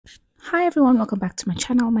Hi everyone, welcome back to my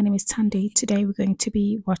channel. My name is Tandy. Today we're going to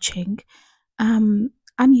be watching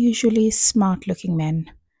Unusually Smart Looking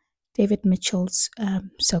Men, David Mitchell's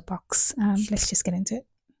soapbox. Let's just get into it.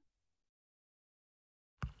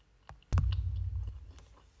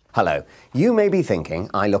 Hello. You may be thinking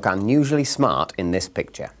I look unusually smart in this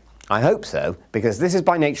picture. I hope so, because this is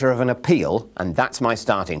by nature of an appeal, and that's my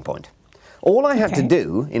starting point. All I had to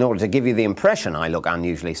do, in order to give you the impression I look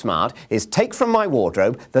unusually smart, is take from my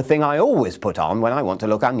wardrobe the thing I always put on when I want to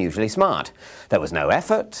look unusually smart. There was no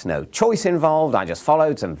effort, no choice involved, I just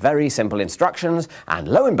followed some very simple instructions, and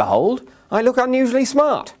lo and behold, I look unusually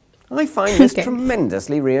smart. I find this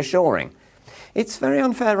tremendously reassuring. It's very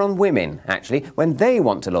unfair on women, actually. When they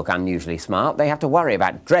want to look unusually smart, they have to worry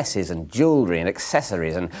about dresses and jewellery and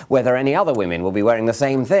accessories and whether any other women will be wearing the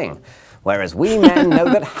same thing. Whereas we men know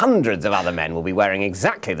that hundreds of other men will be wearing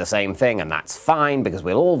exactly the same thing, and that's fine because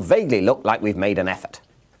we'll all vaguely look like we've made an effort.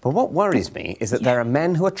 But what worries me is that there are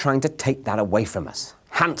men who are trying to take that away from us.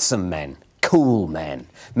 Handsome men, cool men,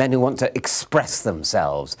 men who want to express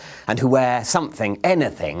themselves, and who wear something,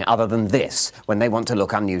 anything other than this when they want to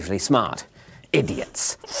look unusually smart.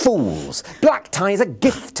 Idiots, fools. Black tie is a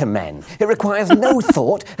gift to men. It requires no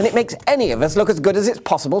thought, and it makes any of us look as good as it's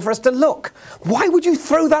possible for us to look. Why would you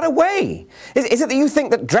throw that away? Is it that you think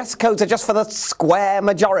that dress codes are just for the square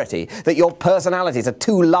majority, that your personalities are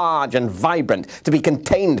too large and vibrant to be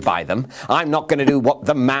contained by them? I'm not going to do what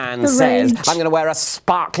the man says. I'm going to wear a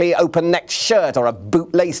sparkly open-necked shirt or a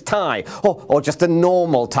bootlace tie, or just a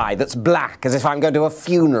normal tie that's black, as if I'm going to a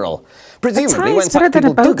funeral. Presumably, when such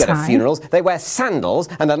people do go to funerals, they wear sandals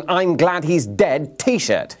and an "I'm glad he's dead"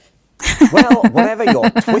 t-shirt. Well, whatever your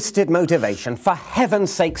twisted motivation, for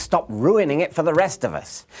heaven's sake stop ruining it for the rest of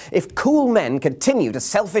us. If cool men continue to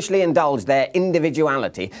selfishly indulge their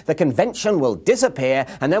individuality, the convention will disappear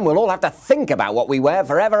and then we'll all have to think about what we wear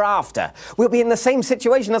forever after. We'll be in the same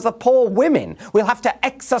situation as the poor women. We'll have to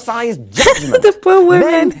exercise judgment. The poor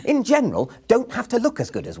women. Men, in general, don't have to look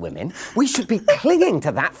as good as women. We should be clinging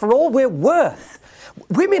to that for all we're worth.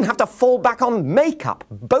 Women have to fall back on makeup,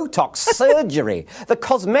 Botox, surgery. The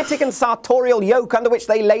cosmetic and sartorial yoke under which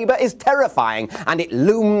they labour is terrifying, and it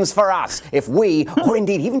looms for us if we, or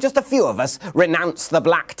indeed even just a few of us, renounce the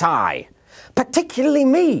black tie. Particularly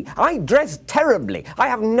me. I dress terribly. I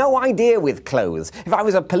have no idea with clothes. If I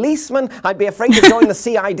was a policeman, I'd be afraid to join the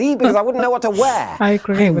CID because I wouldn't know what to wear. I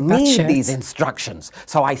agree with that shit. I need these instructions.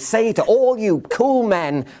 So I say to all you cool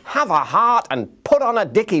men, have a heart and put on a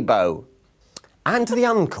dicky bow. And to the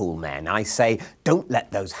uncool men, I say, don't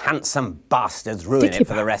let those handsome bastards ruin it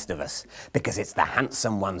for the rest of us. Because it's the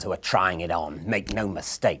handsome ones who are trying it on, make no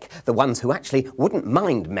mistake. The ones who actually wouldn't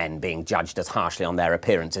mind men being judged as harshly on their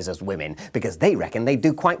appearances as women, because they reckon they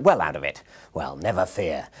do quite well out of it. Well, never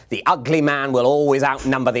fear. The ugly man will always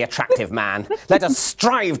outnumber the attractive man. Let us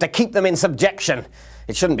strive to keep them in subjection.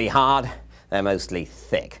 It shouldn't be hard. They're mostly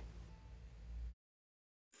thick.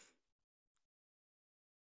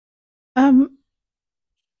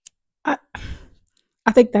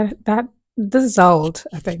 I think that this is old.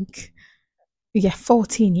 I think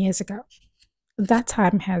 14 years ago. That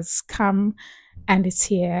time has come and it's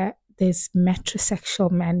here. There's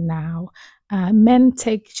metrosexual men now. Men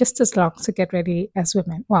take just as long to get ready as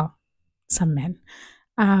women. Well, some men.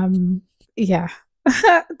 The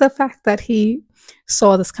fact that he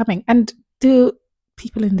saw this coming. And do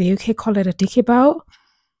people in the UK call it a dicky bow?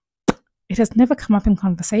 It has never come up in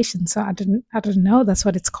conversation, so I didn't know that's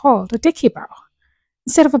what it's called, a dicky bow.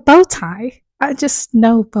 Instead of a bow tie, I just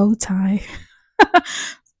know bow tie.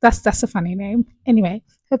 That's a funny name. Anyway,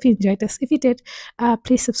 hope you enjoyed this. If you did,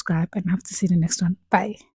 please subscribe and I hope to see you in the next one. Bye.